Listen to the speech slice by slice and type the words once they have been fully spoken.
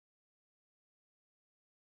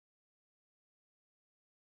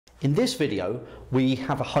In this video, we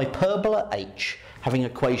have a hyperbola h having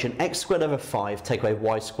equation x squared over 5 take away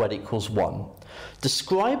y squared equals 1.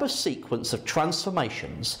 Describe a sequence of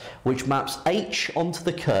transformations which maps h onto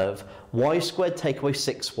the curve y squared take away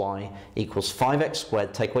 6y equals 5x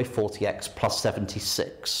squared take away 40x plus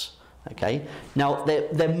 76. Okay. Now,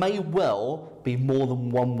 there may well be more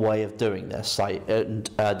than one way of doing this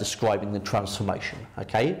and describing the transformation.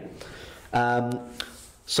 Okay.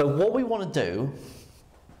 So what we want to do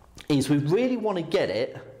is we really want to get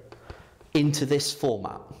it into this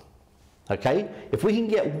format. Okay, if we can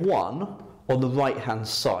get 1 on the right hand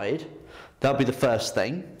side, that'll be the first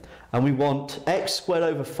thing, and we want x squared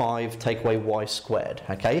over 5 take away y squared.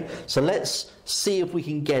 Okay, so let's see if we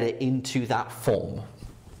can get it into that form.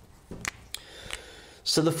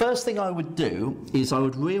 So the first thing I would do is I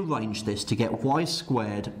would rearrange this to get y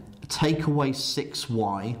squared take away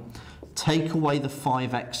 6y take away the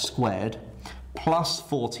 5x squared plus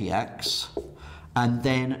 40x, and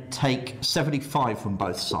then take 75 from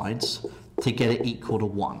both sides to get it equal to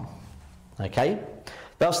 1. Okay,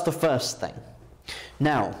 that's the first thing.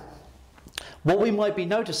 Now, what we might be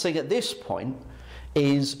noticing at this point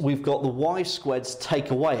is we've got the y squareds take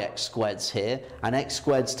away x squareds here, and x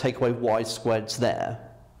squareds take away y squareds there,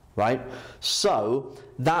 right? So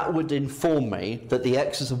that would inform me that the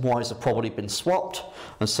x's and y's have probably been swapped,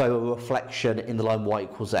 and so a reflection in the line y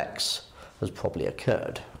equals x has probably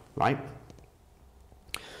occurred, right?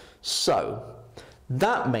 So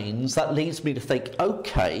that leads me to think,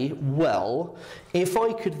 okay, well, if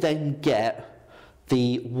I could then get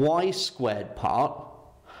the y squared part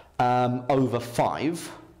over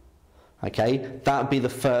 5, okay, that would be the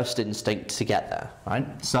first instinct to get there,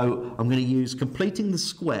 right? So I'm going to use completing the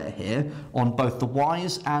square here on both the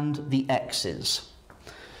y's and the x's.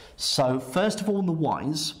 So first of all, on the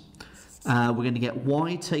y's, we're going to get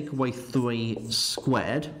y take away 3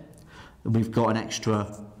 squared, and we've got an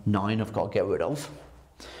extra 9 I've got to get rid of.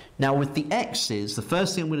 Now with the x's, the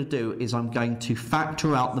first thing I'm going to do is I'm going to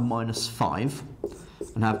factor out the minus 5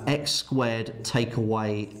 and have x squared take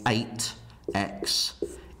away 8x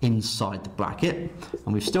inside the bracket,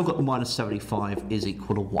 and we've still got the minus 75 is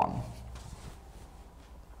equal to 1.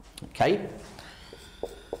 Okay,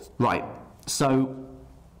 right, so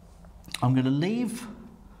I'm going to leave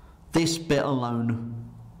this bit alone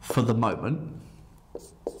for the moment.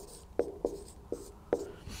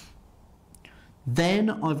 Then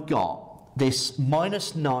I've got this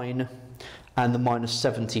minus 9 and the minus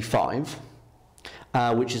 75,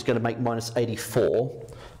 which is going to make minus 84.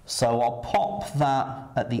 So I'll pop that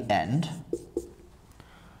at the end.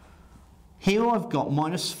 Here I've got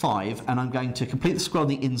minus 5, and I'm going to complete the square on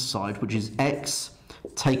the inside, which is x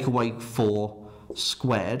take away 4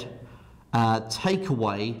 squared, take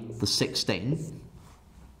away the 16,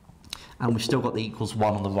 and we've still got the equals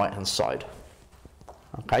 1 on the right hand side.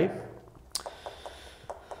 Okay.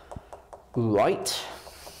 Right.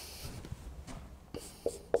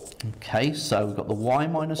 Okay, so we've got the y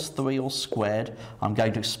minus 3 all squared. I'm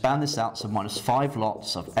going to expand this out, so minus 5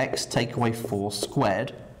 lots of x take away 4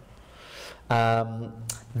 squared.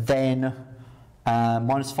 Then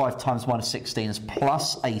minus 5 times minus 16 is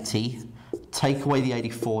plus 80. Take away the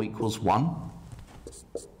 84 equals 1.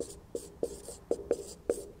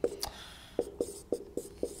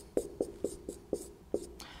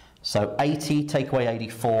 So 80 take away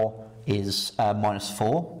 84 is minus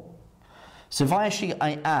 4. So if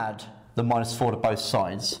I add the minus 4 to both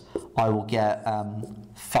sides, I will get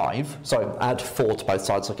 5. Sorry, add 4 to both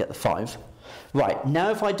sides, I'll get the 5. Right, now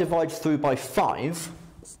if I divide through by 5,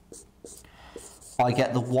 I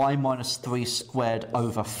get the y minus 3 squared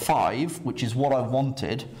over 5, which is what I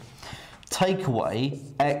wanted. Take away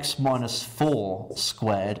x minus 4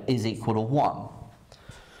 squared is equal to 1.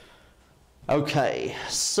 Okay,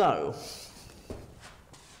 so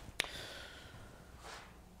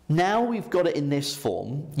now we've got it in this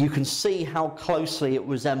form. You can see how closely it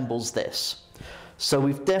resembles this. So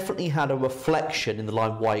we've definitely had a reflection in the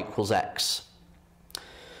line y equals x.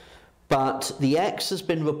 But the x has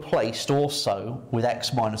been replaced also with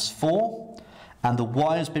x minus 4, and the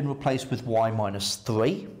y has been replaced with y minus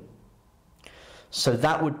 3. So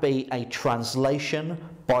that would be a translation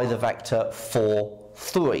by the vector 4,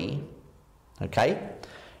 3. Okay?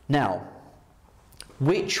 Now,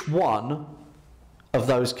 which one of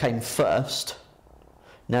those came first?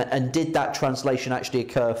 Now, and did that translation actually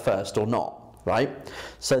occur first or not? Right?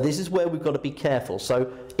 So this is where we've got to be careful.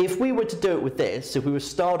 So if we were to do it with this, if we were to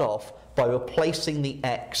start off by replacing the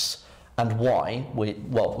x and y,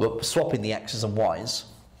 well, swapping the x's and y's,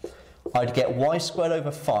 I'd get y squared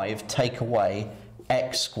over 5 take away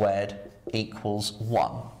x squared equals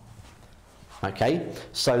 1. Okay,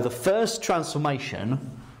 so the first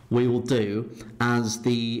transformation we will do as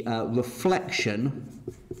the reflection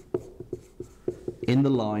in the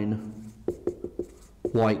line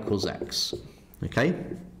y equals x. Okay,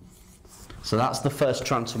 so that's the first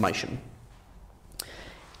transformation.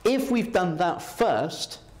 If we've done that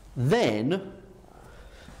first, then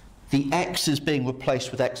the x is being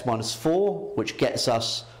replaced with x minus 4, which gets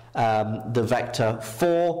us the vector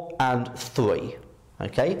 4 and 3.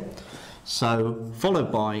 Okay, so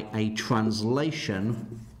followed by a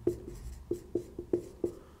translation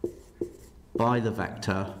by the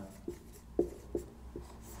vector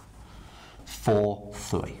 4,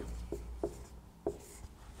 3.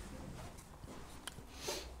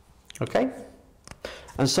 Okay,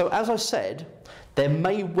 and so as I said, there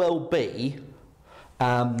may well be,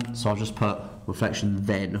 so I'll just put reflection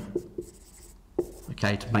then,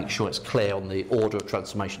 okay, to make sure it's clear on the order of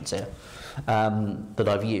transformations here that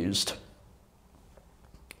I've used.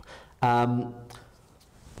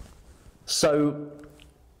 So,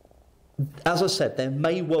 as I said, there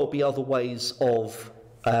may well be other ways of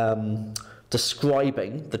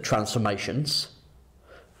describing the transformations,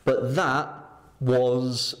 but that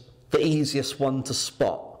was the easiest one to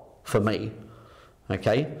spot for me.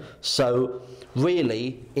 Okay, so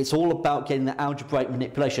really it's all about getting the algebraic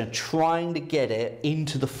manipulation, trying to get it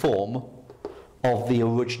into the form of the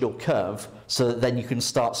original curve so that then you can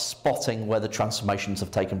start spotting where the transformations have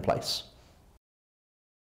taken place.